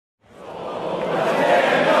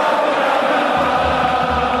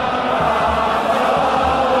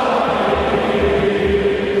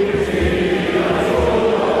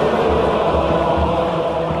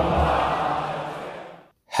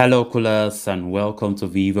Hello, coolers, and welcome to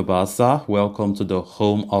Viva Barca. Welcome to the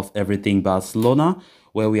home of everything Barcelona,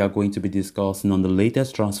 where we are going to be discussing on the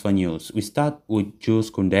latest transfer news. We start with Jules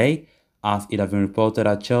Kounde, as it has been reported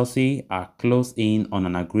that Chelsea are close in on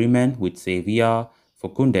an agreement with Sevilla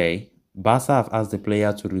for Kounde. Barca have asked the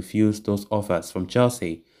player to refuse those offers from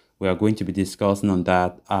Chelsea. We are going to be discussing on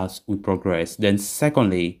that as we progress. Then,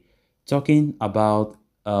 secondly, talking about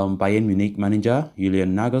Bayern Munich manager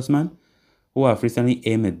Julian Nagelsmann, who have recently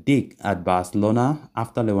aimed a dig at Barcelona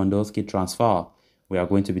after Lewandowski transfer. We are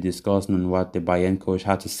going to be discussing on what the Bayern coach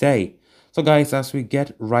had to say. So guys, as we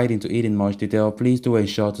get right into it in much detail, please do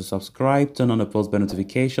ensure to subscribe, turn on the post bell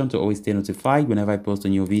notification to always stay notified whenever I post a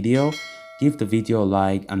new video. Give the video a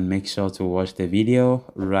like and make sure to watch the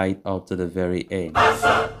video right up to the very end.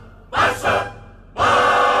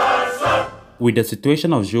 With the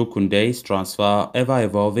situation of Jules Kounde's transfer ever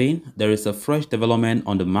evolving, there is a fresh development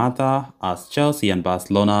on the matter as Chelsea and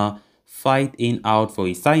Barcelona fight out for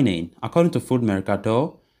his signing. According to Foot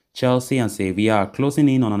Mercato, Chelsea and Sevilla are closing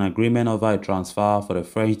in on an agreement over a transfer for the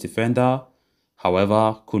French defender.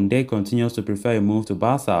 However, Kounde continues to prefer a move to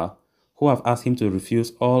Barca, who have asked him to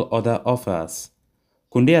refuse all other offers.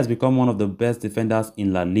 Kounde has become one of the best defenders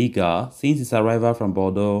in La Liga since his arrival from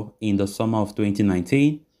Bordeaux in the summer of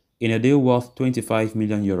 2019. In a deal worth 25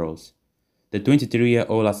 million euros. The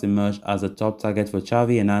 23-year-old has emerged as a top target for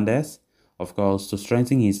Xavi Hernandez, of course, to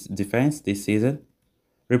strengthen his defense this season.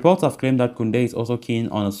 Reports have claimed that Kounde is also keen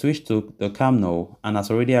on a switch to the Camp Nou and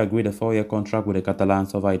has already agreed a 4-year contract with the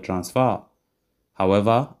Catalans over a transfer.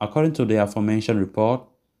 However, according to the aforementioned report,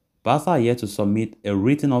 Barca are yet to submit a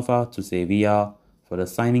written offer to Sevilla for the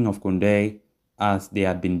signing of Kounde, as they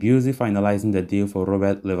had been busy finalizing the deal for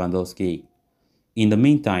Robert Lewandowski. In the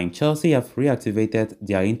meantime, Chelsea have reactivated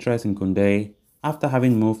their interest in Kounde after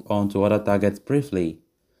having moved on to other targets briefly.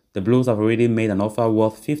 The Blues have already made an offer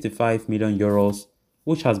worth 55 million euros,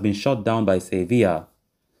 which has been shot down by Sevilla.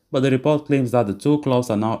 But the report claims that the two clubs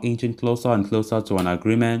are now inching closer and closer to an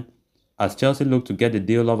agreement as Chelsea look to get the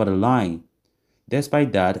deal over the line.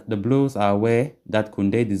 Despite that, the Blues are aware that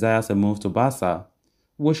Kounde desires a move to Barca,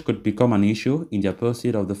 which could become an issue in their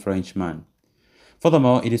pursuit of the Frenchman.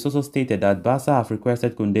 Furthermore, it is also stated that Barca have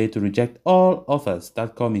requested Kounde to reject all offers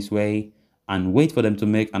that come his way and wait for them to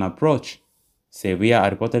make an approach. Sevilla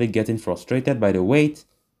are reportedly getting frustrated by the wait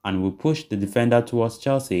and will push the defender towards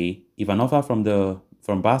Chelsea if an offer from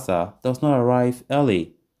Barca does not arrive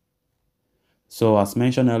early. So, as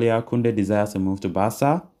mentioned earlier, Kounde desires a move to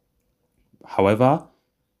Barca. However,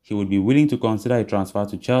 he would be willing to consider a transfer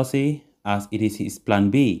to Chelsea as it is his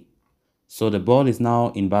plan B. So the ball is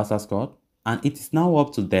now in Barca's court, and it is now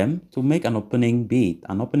up to them to make an opening bid,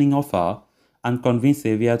 an opening offer, and convince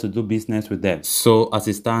Sevilla to do business with them. So as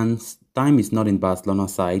it stands, time is not in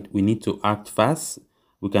Barcelona's side. We need to act fast.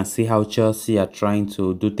 We can see how Chelsea are trying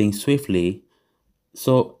to do things swiftly.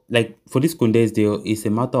 So, like, for this Kounde's deal, it's a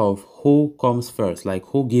matter of who comes first, like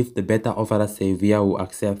who gives the better offer that Sevilla will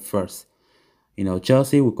accept first. You know,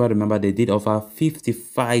 Chelsea, we quite remember they did offer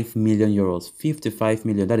 55 million euros. 55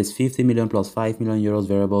 million, that is 50 million plus 5 million euros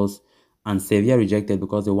variables. And Sevilla rejected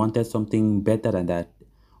because they wanted something better than that.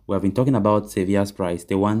 We have been talking about Sevilla's price.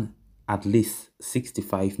 They want at least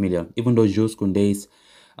 65 million, even though Jules Kounde's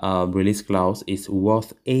release clause is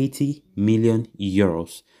worth 80 million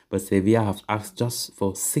euros. But Sevilla have asked just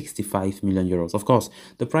for 65 million euros. Of course,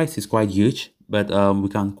 the price is quite huge, but we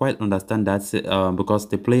can quite understand that because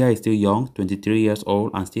the player is still young, 23 years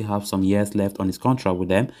old, and still have some years left on his contract with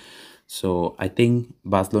them. So I think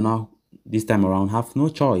Barcelona this time around have no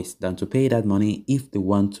choice than to pay that money if they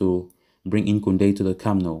want to bring in Kounde to the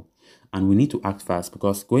Camp Nou. And we need to act fast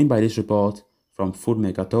because going by this report from Foot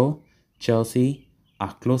Mercato, Chelsea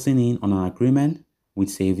are closing in on an agreement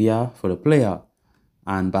with Sevilla for the player.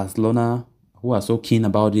 And Barcelona, who are so keen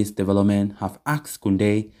about this development, have asked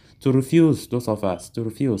Kounde to refuse those offers,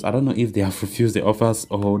 I don't know if they have refused the offers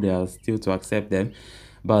or they are still to accept them.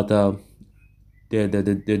 But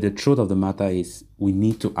the truth of the matter is we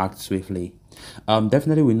need to act swiftly.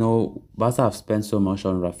 Definitely we know Barca have spent so much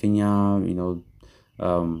on Rafinha,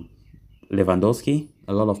 Lewandowski,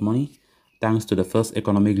 a lot of money, thanks to the first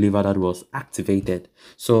economic lever that was activated.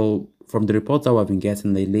 So from the reports that we've been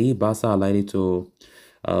getting lately, Barca are likely to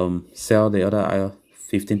sell the other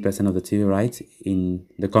 15% of the TV rights in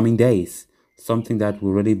the coming days, something that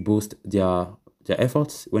will really boost their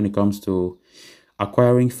efforts when it comes to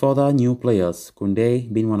acquiring further new players,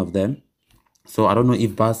 Kounde being one of them. So I don't know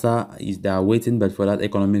if Barca they are waiting but for that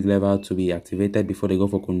economic lever to be activated before they go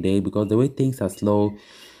for Kounde, because the way things are slow,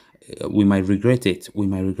 we might regret it,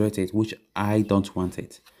 which I don't want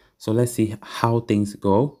it. So let's see how things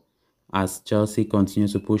go. as Chelsea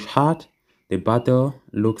continues to push hard. The battle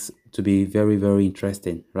looks to be very, very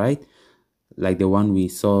interesting, right? Like the one we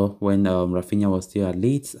saw when Rafinha was still at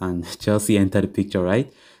Leeds and Chelsea entered the picture,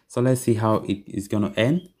 right? So let's see how it is going to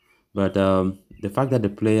end. But the fact that the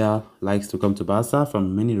player likes to come to Barca,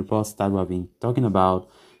 from many reports that we have been talking about,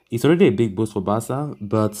 it's already a big boost for Barca,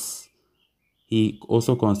 but he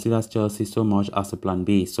also considers Chelsea so much as a plan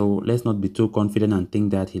B. So let's not be too confident and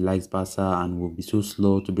think that he likes Barca and will be too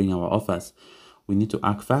slow to bring our offers. We need to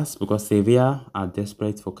act fast because Sevilla are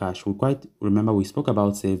desperate for cash. We quite remember we spoke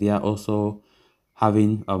about Sevilla also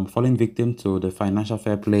having fallen victim to the financial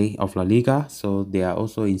fair play of La Liga. So they are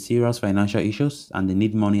also in serious financial issues and they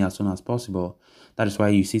need money as soon as possible. That is why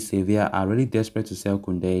you see Sevilla are really desperate to sell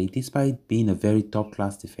Kounde despite being a very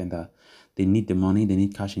top-class defender. They need the money, they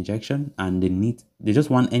need cash injection, and they just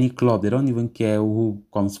want any club. They don't even care who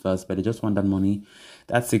comes first, but they just want that money.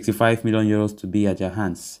 That's 65 million euros to be at their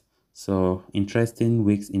hands. So interesting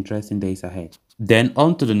weeks, interesting days ahead. Then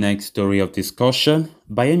on to the next story of discussion.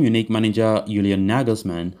 Bayern Munich manager Julian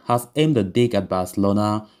Nagelsmann has aimed a dig at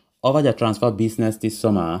Barcelona over their transfer business this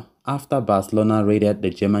summer after Barcelona raided the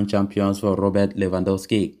German champions for Robert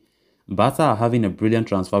Lewandowski. Barca are having a brilliant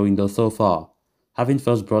transfer window so far, having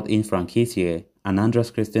first brought in Frank Kessié and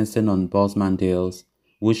Andres Christensen on Bosman deals,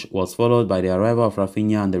 which was followed by the arrival of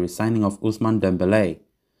Rafinha and the resigning of Ousmane Dembélé.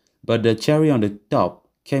 But the cherry on the top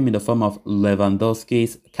came in the form of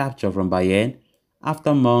Lewandowski's capture from Bayern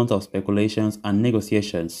after months of speculations and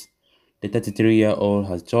negotiations. The 33-year-old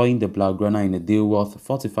has joined the Blaugrana in a deal worth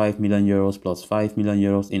 45 million euros plus 5 million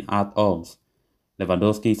euros in add-ons.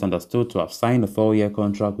 Lewandowski is understood to have signed a 4-year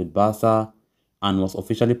contract with Barca and was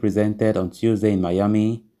officially presented on Tuesday in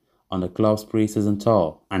Miami on the club's pre-season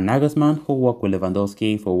tour. And Nagelsmann, who worked with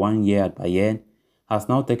Lewandowski for 1 year at Bayern, has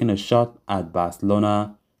now taken a shot at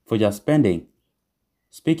Barcelona for their spending.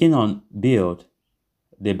 Speaking on Bild,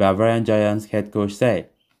 the Bavarian Giants head coach said,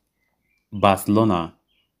 "Barcelona,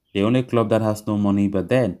 the only club that has no money but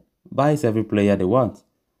then buys every player they want.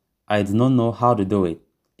 I do not know how to do it.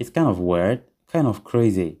 It's kind of weird, kind of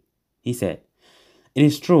crazy," he said. It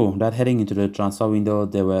is true that heading into the transfer window,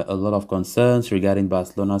 there were a lot of concerns regarding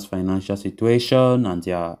Barcelona's financial situation and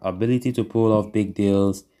their ability to pull off big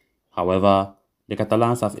deals. However, the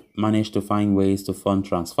Catalans have managed to find ways to fund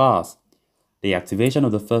transfers. The activation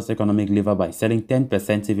of the first economic lever by selling 10%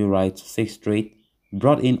 TV rights to 6th Street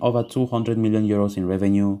brought in over 200 million euros in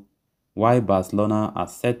revenue, while Barcelona are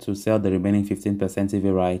set to sell the remaining 15%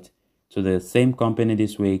 TV right to the same company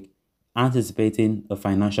this week, anticipating a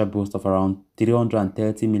financial boost of around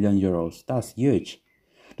 330 million euros. That's huge.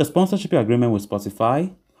 The sponsorship agreement with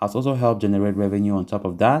Spotify has also helped generate revenue on top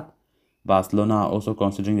of that. Barcelona are also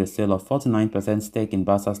considering the sale of 49% stake in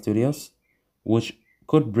Barca Studios, which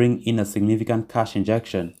could bring in a significant cash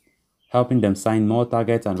injection, helping them sign more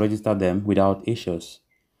targets and register them without issues.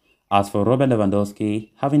 As for Robert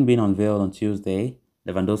Lewandowski, having been unveiled on Tuesday,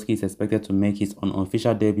 Lewandowski is expected to make his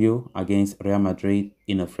unofficial debut against Real Madrid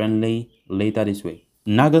in a friendly later this week.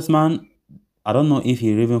 Nagelsmann, I don't know if he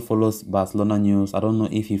even follows Barcelona news. I don't know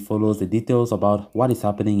if he follows the details about what is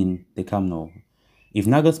happening in the Camp Nou. If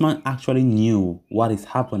Nagelsmann actually knew what is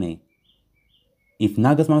happening, if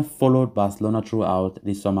Nagelsmann followed Barcelona throughout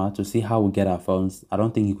this summer to see how we get our funds, I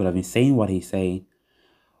don't think he could have been saying what he's saying.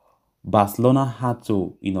 Barcelona had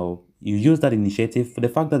to, you use that initiative for the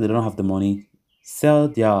fact that they don't have the money, sell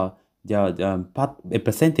their part, a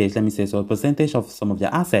percentage, let me say so, a percentage of some of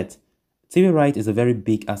their assets. TV right is a very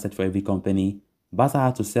big asset for every company. Barca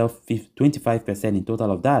had to sell 25% in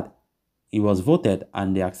total of that. It was voted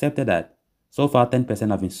and they accepted that. So far,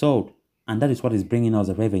 10% have been sold, and that is what is bringing us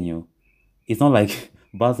the revenue. It's not like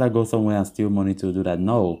Barca goes somewhere and steal money to do that,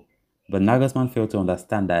 no. But Nagelsmann failed to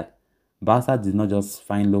understand that Barca did not just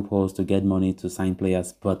find loopholes to get money to sign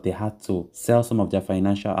players, but they had to sell some of their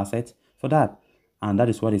financial assets for that. And that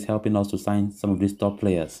is what is helping us to sign some of these top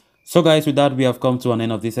players. So guys, with that, we have come to an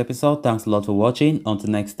end of this episode. Thanks a lot for watching. Until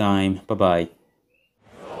next time, bye-bye.